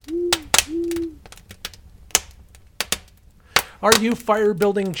Are you fire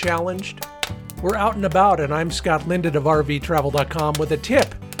building challenged? We're out and about, and I'm Scott Linden of RVTravel.com with a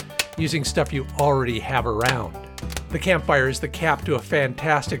tip using stuff you already have around. The campfire is the cap to a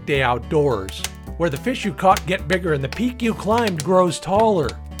fantastic day outdoors, where the fish you caught get bigger and the peak you climbed grows taller.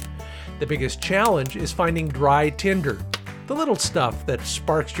 The biggest challenge is finding dry tinder, the little stuff that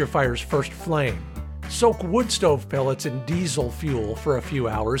sparks your fire's first flame. Soak wood stove pellets in diesel fuel for a few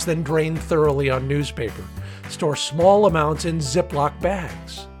hours, then drain thoroughly on newspaper. Store small amounts in Ziploc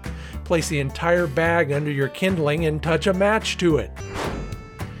bags. Place the entire bag under your kindling and touch a match to it.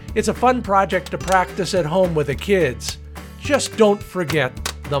 It's a fun project to practice at home with the kids. Just don't forget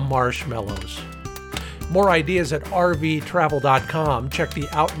the marshmallows. More ideas at RVTravel.com. Check the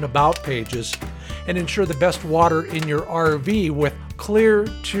Out and About pages and ensure the best water in your RV with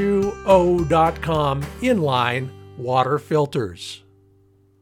Clear2O.com inline water filters.